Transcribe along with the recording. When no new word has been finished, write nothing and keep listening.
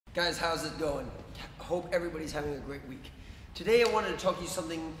Guys, how's it going? Hope everybody's having a great week. Today I wanted to talk to you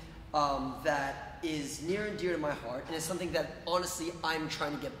something that is near and dear to my heart, and it's something that honestly I'm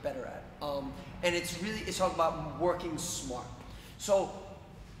trying to get better at. And it's talking about working smart. So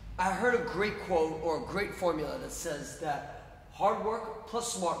I heard a great quote or a great formula that says that hard work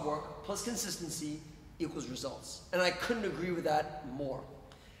plus smart work plus consistency equals results. And I couldn't agree with that more.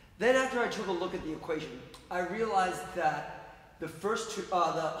 Then after I took a look at the equation, I realized that the first two, the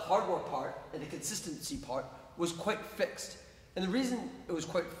hard work part and the consistency part was quite fixed. And the reason it was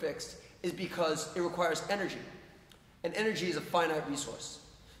quite fixed is because it requires energy. And energy is a finite resource.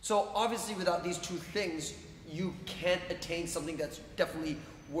 So obviously without these two things, you can't attain something that's definitely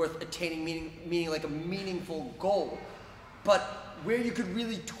worth attaining, meaning like a meaningful goal. But where you could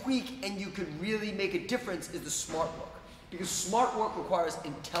really tweak and you could really make a difference is the smart work. Because smart work requires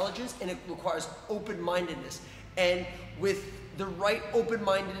intelligence and it requires open-mindedness. And with the right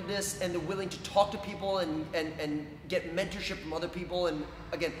open-mindedness and the willing to talk to people and get mentorship from other people, and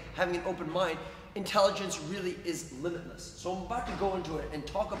again, having an open mind, intelligence really is limitless. So I'm about to go into it and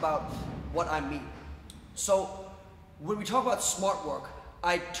talk about what I mean. So when we talk about smart work,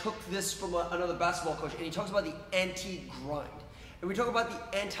 I took this from another basketball coach, and he talks about the anti-grind. And we talk about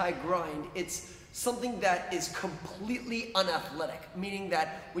the anti-grind, it's something that is completely unathletic, meaning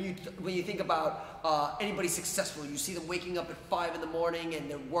that when you think about anybody successful, you see them waking up at 5 in the morning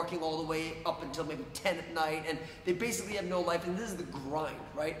and they're working all the way up until maybe 10 at night, and they basically have no life, and this is the grind,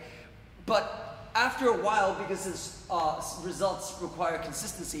 right? But after a while, because his results require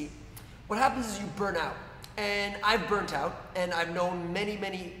consistency, what happens is you burn out. And I've burnt out, and I've known many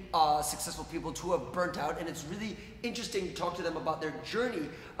successful people who have burnt out, and it's really interesting to talk to them about their journey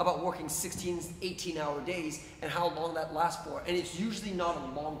about working 16, 18-hour days and how long that lasts for. And it's usually not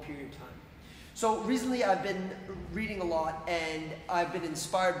a long period of time. So recently I've been reading a lot, and I've been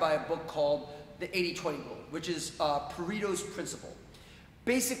inspired by a book called the 80-20 Rule, which is Paretos Principle.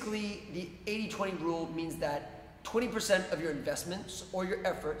 Basically, the 80-20 rule means that 20% of your investments or your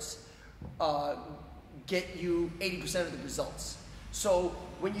efforts get you 80% of the results. So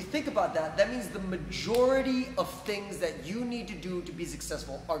when you think about that, that means the majority of things that you need to do to be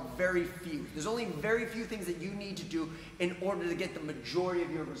successful are very few. There's only very few things that you need to do in order to get the majority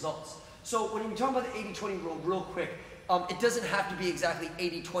of your results. So when you talk about the 80-20 rule, real quick, it doesn't have to be exactly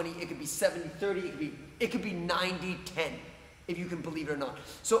 80-20. It could be 70-30. It could be 90-10, if you can believe it or not.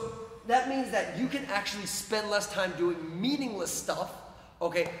 So that means that you can actually spend less time doing meaningless stuff,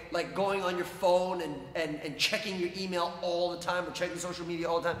 okay, like going on your phone and checking your email all the time or checking social media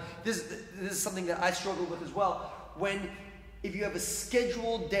all the time. This is something that I struggle with as well. If you have a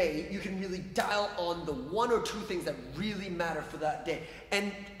scheduled day, you can really dial on the one or two things that really matter for that day.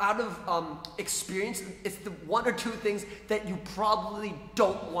 And out of experience, it's the one or two things that you probably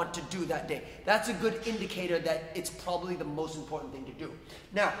don't want to do that day. That's a good indicator that it's probably the most important thing to do.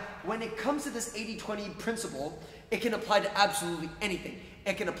 Now, when it comes to this 80-20 principle, it can apply to absolutely anything.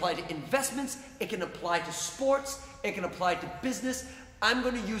 It can apply to investments, it can apply to sports, it can apply to business. I'm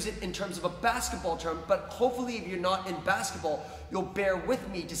going to use it in terms of a basketball term, but hopefully if you're not in basketball, you'll bear with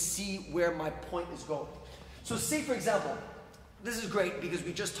me to see where my point is going. So say for example, this is great because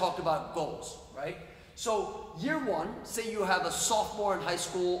we just talked about goals, right? So year one, say you have a sophomore in high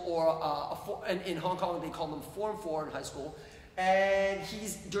school, or in Hong Kong they call them Form 4 in high school, and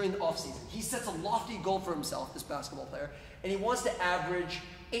he's during the off season. He sets a lofty goal for himself, this basketball player, and he wants to average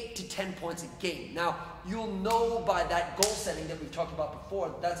 8 to 10 points a game. Now, you'll know by that goal setting that we've talked about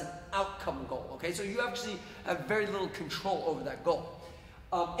before, that's an outcome goal, okay? So you actually have very little control over that goal.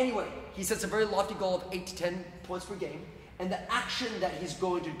 Anyway, he sets a very lofty goal of 8 to 10 points per game, and the action that he's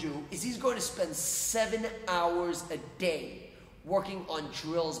going to do is he's going to spend 7 hours a day working on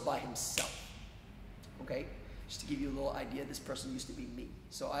drills by himself, okay? Just to give you a little idea, this person used to be me.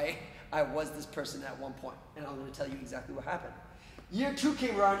 So I was this person at one point, and I'm going to tell you exactly what happened. Year 2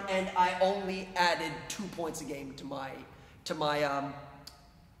 came around, and I only added 2 points a game to my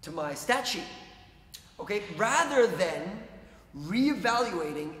stat sheet. Okay, rather than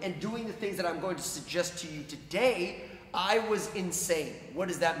reevaluating and doing the things that I'm going to suggest to you today, I was insane. What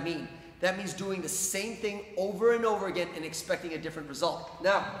does that mean? That means doing the same thing over and over again and expecting a different result.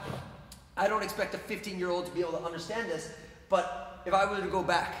 Now, I don't expect a 15-year-old to be able to understand this, but if I were to go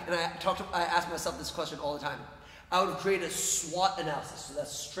back, and I ask myself this question all the time, I would have created a SWOT analysis. So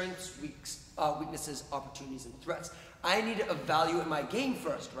that's strengths, weaknesses, opportunities, and threats. I need to evaluate my game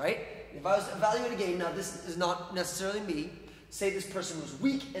first, right? If I was to evaluate a game, now this is not necessarily me. Say this person was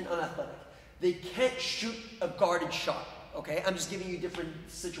weak and unathletic. They can't shoot a guarded shot, okay? I'm just giving you different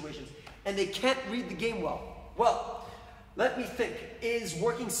situations. And they can't read the game well. Well, Let me think. Is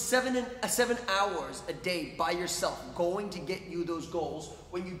working 7 hours a day by yourself going to get you those goals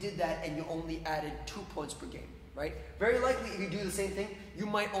when you did that and you only added 2 points per game, right? Very likely if you do the same thing, you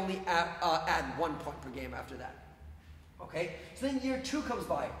might only add 1 point per game after that. Okay? So then year 2 comes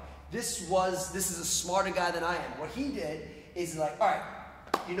by. This is a smarter guy than I am. What he did is like, all right,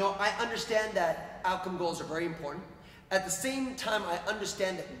 you know, I understand that outcome goals are very important. At the same time, I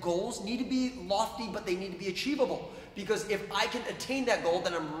understand that goals need to be lofty, but they need to be achievable. Because if I can attain that goal,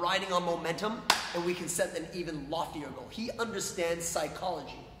 then I'm riding on momentum, and we can set an even loftier goal. He understands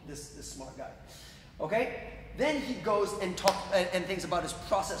psychology, this smart guy. Okay? Then he goes and thinks about his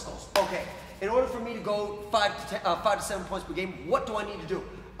process goals. Okay, in order for me to go 5 to 7 points per game, what do I need to do?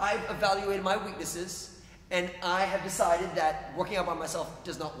 I've evaluated my weaknesses, and I have decided that working out by myself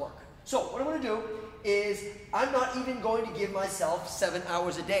does not work. So what I'm going to do is I'm not even going to give myself 7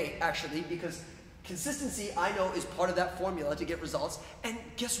 hours a day, actually, because consistency, I know, is part of that formula to get results. And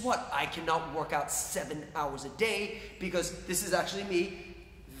guess what? I cannot work out 7 hours a day because this is actually me.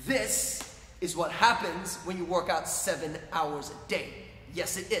 This is what happens when you work out 7 hours a day.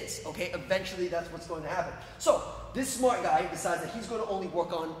 Yes, it is. Okay, eventually that's what's going to happen. So this smart guy decides that he's going to only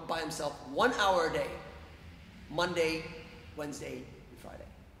work on by himself 1 hour a day, Monday, Wednesday, and Friday.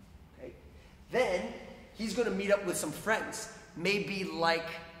 Okay, then he's going to meet up with some friends, maybe like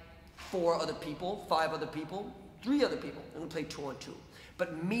 4 other people, 5 other people, 3 other people. I'm going to play 2-on-2,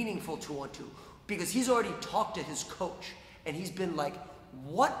 but meaningful 2-on-2, because he's already talked to his coach and he's been like,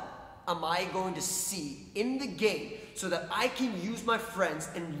 what am I going to see in the game so that I can use my friends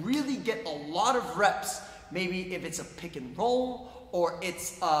and really get a lot of reps? Maybe if it's a pick and roll, or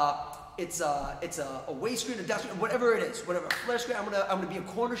it's a away screen, a dash screen, whatever it is, whatever, a flare screen. I'm gonna be a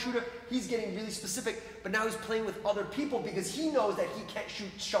corner shooter. He's getting really specific, but now he's playing with other people because he knows that he can't shoot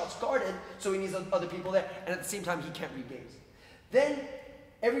shots guarded, so he needs other people there, and at the same time he can't read games. Then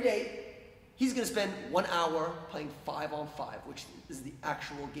every day he's gonna spend 1 hour playing 5-on-5, which is the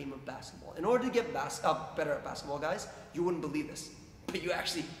actual game of basketball. In order to get better at basketball, guys, you wouldn't believe this, but you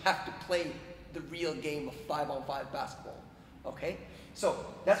actually have to play the real game of 5-on-5 basketball. Okay? So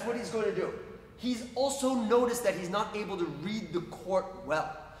that's what he's going to do. He's also noticed that he's not able to read the court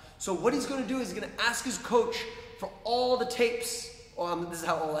well. So what he's going to do is he's going to ask his coach for all the tapes. This is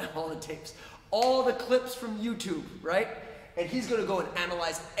how all the tapes. All the clips from YouTube, right? And he's going to go and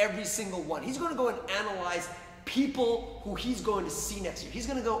analyze every single one. He's going to go and analyze people who he's going to see next year. He's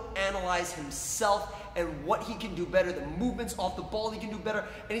going to go analyze himself and what he can do better, the movements off the ball he can do better.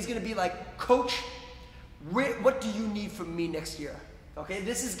 And he's going to be like, Coach, what do you need from me next year? Okay,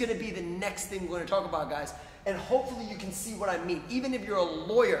 this is going to be the next thing we're going to talk about, guys. And hopefully you can see what I mean. Even if you're a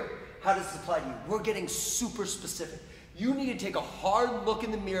lawyer, how does this apply to you? We're getting super specific. You need to take a hard look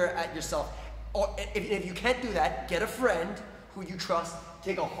in the mirror at yourself. Or if you can't do that, get a friend who you trust.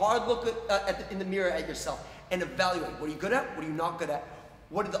 Take a hard look in the mirror at yourself and evaluate. What are you good at? What are you not good at?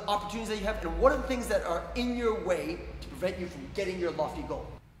 What are the opportunities that you have? And what are the things that are in your way to prevent you from getting your lofty goal?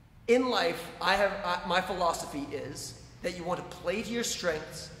 In life, my philosophy is that you want to play to your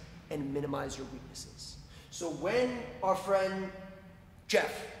strengths and minimize your weaknesses. So when our friend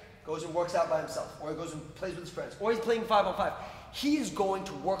Jeff goes and works out by himself, or he goes and plays with his friends, or he's playing 5-on-5, he is going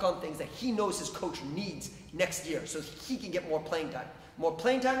to work on things that he knows his coach needs next year so he can get more playing time. The more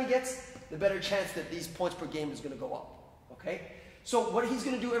playing time he gets, the better chance that these points per game is going to go up. Okay? So what he's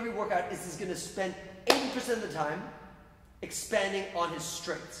going to do every workout is he's going to spend 80% of the time expanding on his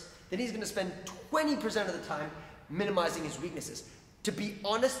strengths. Then he's going to spend 20% of the time minimizing his weaknesses. To be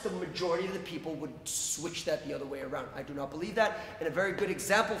honest, the majority of the people would switch that the other way around. I do not believe that. And a very good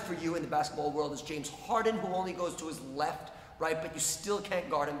example for you in the basketball world is James Harden, who only goes to his left, right? But you still can't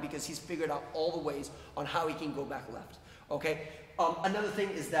guard him because he's figured out all the ways on how he can go back left. Okay? Another thing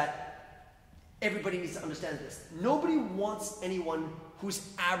is that everybody needs to understand this. Nobody wants anyone who's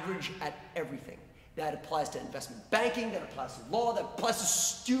average at everything. That applies to investment banking, that applies to law, that applies to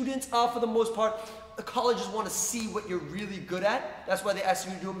students for the most part. The colleges want to see what you're really good at. That's why they ask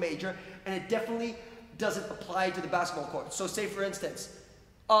you to do a major. And it definitely doesn't apply to the basketball court. So say for instance,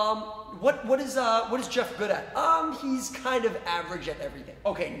 what is Jeff good at? He's kind of average at everything.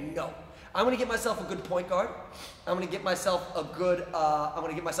 Okay, no. I'm going to get myself a good point guard. I'm going to get myself a good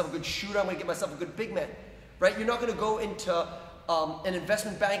shooter. I'm going to get myself a good big man. Right? You're not going to go into an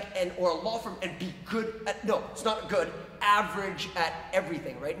investment bank or a law firm and be good at, no, it's not good, average at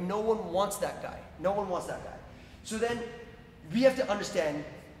everything, right? No one wants that guy. No one wants that guy. So then we have to understand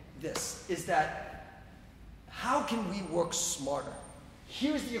this, is that how can we work smarter?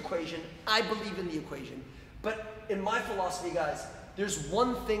 Here's the equation. I believe in the equation. But in my philosophy, guys, there's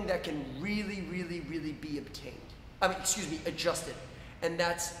one thing that can really, really, really be obtained. adjusted. And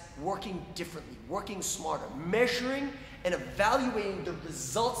that's working differently, working smarter, measuring and evaluating the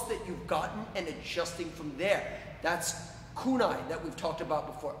results that you've gotten and adjusting from there. That's kunai that we've talked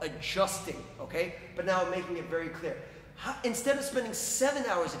about before, adjusting, okay? But now I'm making it very clear. Instead of spending 7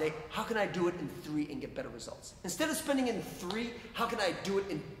 hours a day, how can I do it in 3 and get better results? Instead of spending in 3, how can I do it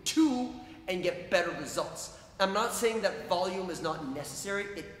in 2 and get better results? I'm not saying that volume is not necessary,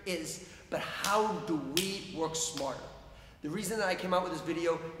 it is, but how do we work smarter? The reason that I came out with this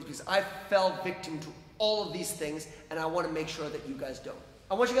video is because I fell victim to all of these things, and I want to make sure that you guys don't.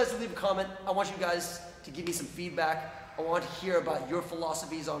 I want you guys to leave a comment. I want you guys to give me some feedback. I want to hear about your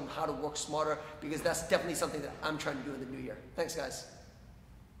philosophies on how to work smarter, because that's definitely something that I'm trying to do in the new year. Thanks, guys.